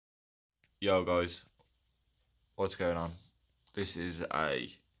Yo guys, what's going on? This is a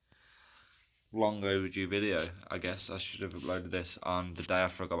long overdue video. I guess I should have uploaded this on the day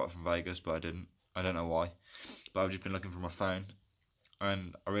after I got back from Vegas, but I didn't. I don't know why. But I've just been looking for my phone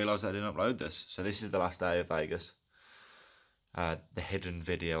and I realised I didn't upload this. So this is the last day of Vegas. The hidden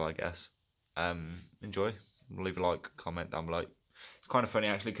video, I guess. Enjoy. Leave a like, comment down below. It's kind of funny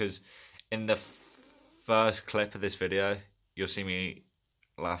actually because in the first clip of this video, you'll see me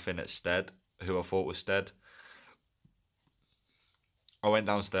laughing at Stead, who I thought was Stead. I went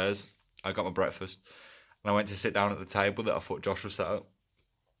downstairs, I got my breakfast, and I went to sit down at the table that I thought Josh was set up.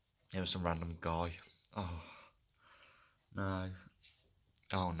 It was some random guy. Oh, no.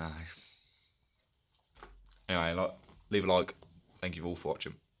 Oh, no. Anyway, leave a like. Thank you all for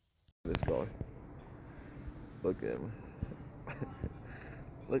watching. This guy. Look at him.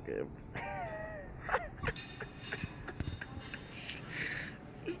 Look at him.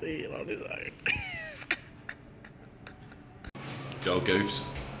 Just eating on his own. Go Goofs.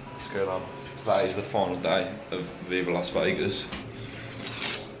 What's going on? Today is the final day of Viva Las Vegas.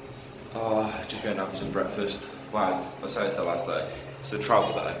 Just going to have some breakfast. Wow, I say it's the last day. It's the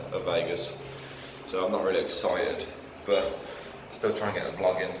travel day of Vegas. So I'm not really excited, but still trying to get a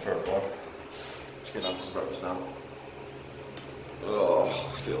vlog in for everyone. Just going to have some breakfast now. Oh,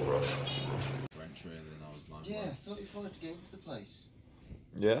 I feel rough. Yeah, 35 to get into the place.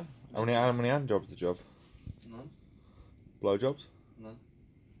 Yeah? How many hand jobs did you have? None. Blow jobs? None.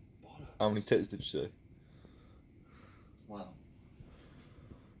 How many tits did you see? Wow.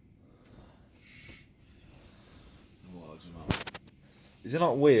 Is it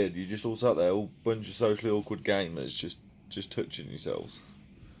not weird? You just all sat there, all bunch of socially awkward gamers, just touching yourselves.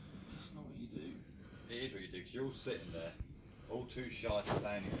 That's not what you do. It is what you do, because you're all sitting there, all too shy to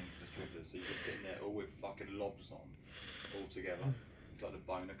say anything to the strippers, so you're just sitting there all with fucking lobs on, all together. It's like the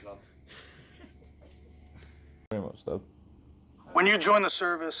boner club. Very much though. When you join the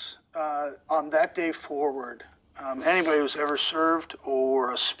service, on that day forward, anybody who's ever served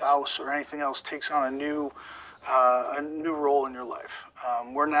or a spouse or anything else takes on a new role in your life.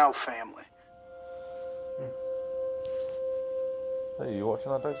 We're now family. Hey, you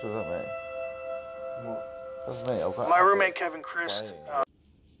watching that, Dex, or is that me? What? That's me. I've got My roommate Kevin Christ. Oh,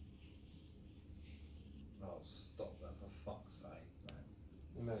 stop that for fuck's sake, man.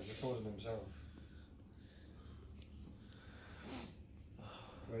 No, he's recording himself.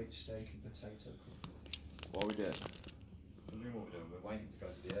 Great steak and potato. What are we doing? I'm doing what we're doing, we're waiting to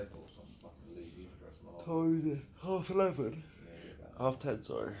go to the airport, so I'm fucking leave you for the rest of my life. Time is it? 11:30? Yeah, 10:30,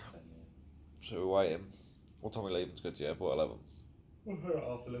 sorry. 10, yeah. So we're waiting. What time are we leaving to go to the airport? 11?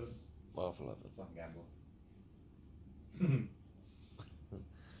 11:30. 11:30. Fucking gamble. You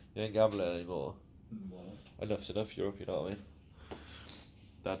ain't gambling anymore. What? Enough's enough, Europe, you know what I mean?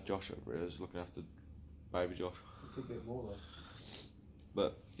 Dad Josh over here is looking after baby Josh. It could be more though.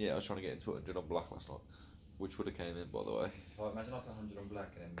 But yeah, I was trying to get into 100 on black last night, which would have came in, by the way. Oh, imagine like 100 on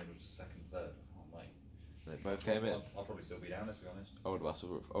black and then middle to second, third. Oh, mate. They both came in. I'll probably still be down, let's be honest. I would have asked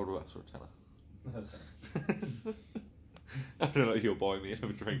for a tenner. I don't know if you'll buy me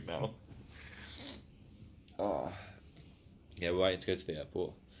another drink now. Yeah, we're waiting to go to the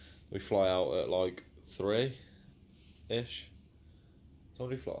airport. We fly out at like 3-ish. What time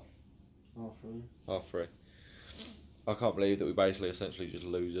do we fly? Half 3:30. I can't believe that we basically essentially just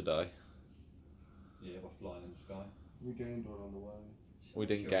lose a day. Yeah, we're flying in the sky. We gained one on the way. We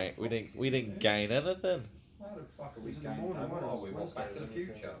didn't gain anything. How the fuck are we It's in the gaining? morning, What are we? Wednesday, What, Back to the Wednesday.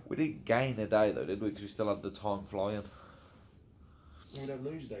 Future? We didn't gain a day though, did we? Because we still had the time flying. We don't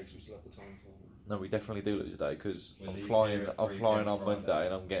lose a day because we still have the time for it. No, we definitely do lose a day because We I'm leave flying. here at I'm 3 flying p.m. on Friday. Monday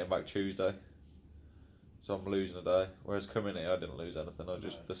and I'm getting back Tuesday. So I'm losing a day. Whereas coming here, I didn't lose anything. I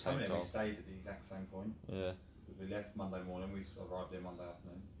just the same Coming in, time. we stayed at the exact same point. Yeah. We left Monday morning, we arrived here Monday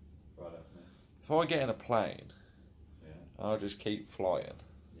afternoon, Friday afternoon. If I get in a plane, Yeah. I'll just keep flying.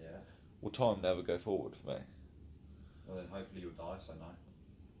 Yeah. Will time never go forward for me? Well then hopefully you'll die, so no.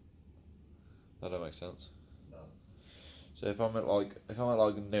 That don't make sense. It does. So if I'm at like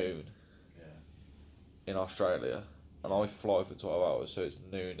noon Yeah. in Australia and I fly for 12 hours, so it's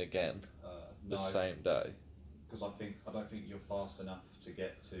noon again the No, same day. because I don't think you're fast enough to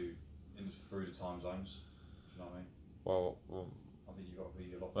get through the time zones. Do you know what I mean? Well, I think you've got to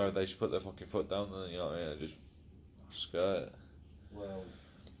be a lot. no, they should put their fucking foot down, then you know what I mean. And just skirt it. Well,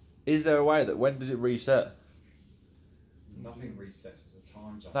 Is there a way that when does it reset? nothing resets as a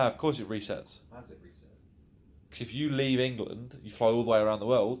time zone. No, of course it resets. How does it reset? Because if you leave England, you fly all the way around the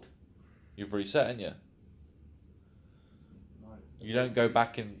world, you've reset, ain't you? No. You don't go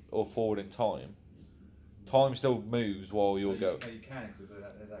back in or forward in time. time still moves while you're going. No, you can, because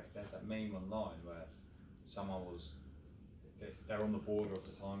there's that meme online where someone they're on the border of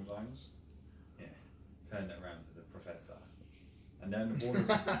the time zones. Yeah, turned it around to the professor, and they're on the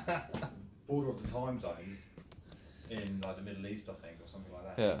border of the time zones in like the Middle East, I think, or something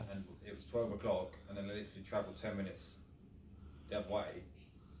like that. Yeah. And it was 12 o'clock, and then they literally travelled 10 minutes the other way,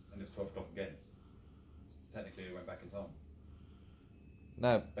 and it's 12 o'clock again. So technically, they went back in time.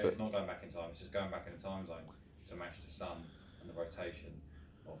 No, But it's not going back in time, it's just going back in a time zone to match the sun and the rotation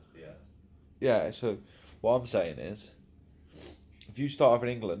of the Earth. yeah. So what I'm saying is, if you start off in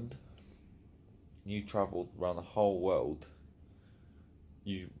England, you travelled around the whole world.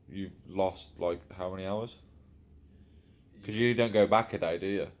 You've lost like how many hours? Because you don't go back a day, do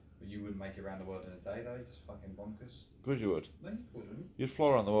you? But you wouldn't make it around the world in a day, though, just fucking bonkers. Of course you would. No, you wouldn't. You'd fly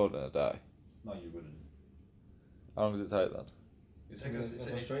around the world in a day. No, you wouldn't. How long does it take then? It'd take us,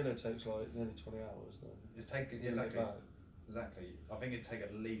 Australia takes like nearly 20 hours though. it's take exactly. I think it'd take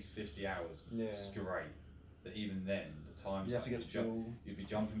at least 50 hours straight. But even then, the time You have to get fuel. You'd be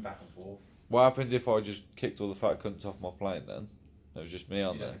jumping back and forth. What happens if I just kicked all the fat cunts off my plane then? It was just me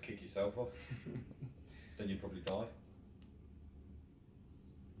on You'd there. have to kick yourself off. Then you'd probably die.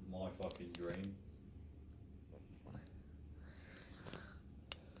 My fucking dream.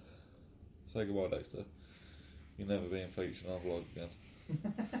 Say goodbye, Dexter. You'll never be in featured on a vlog again.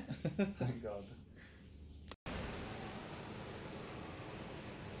 Thank God.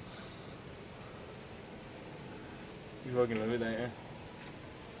 You fucking love it, don't you?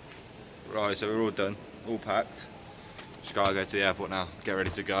 Right, so we're all done, all packed. Just gotta go to the airport now, get ready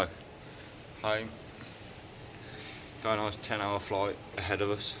to go home. Got a nice 10-hour flight ahead of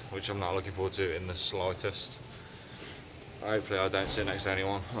us, which I'm not looking forward to in the slightest. Hopefully I don't sit next to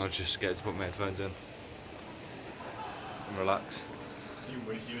anyone, I'll just get to put my headphones in and relax. You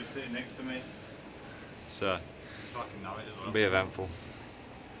wish you were sitting next to me. So, You fucking know it as well. it'll be eventful.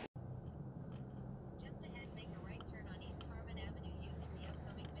 Just ahead, make a right turn on East Carbon Avenue using the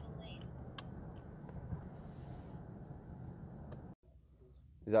upcoming middle lane.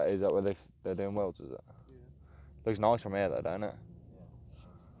 Is that where they're doing welds, is it? Yeah. Looks nice from here though, don't it?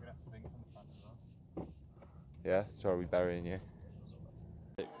 We're gonna have to swing some fun as well. Yeah, sorry we're burying you.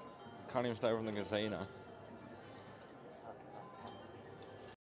 Can't even stay from the casino.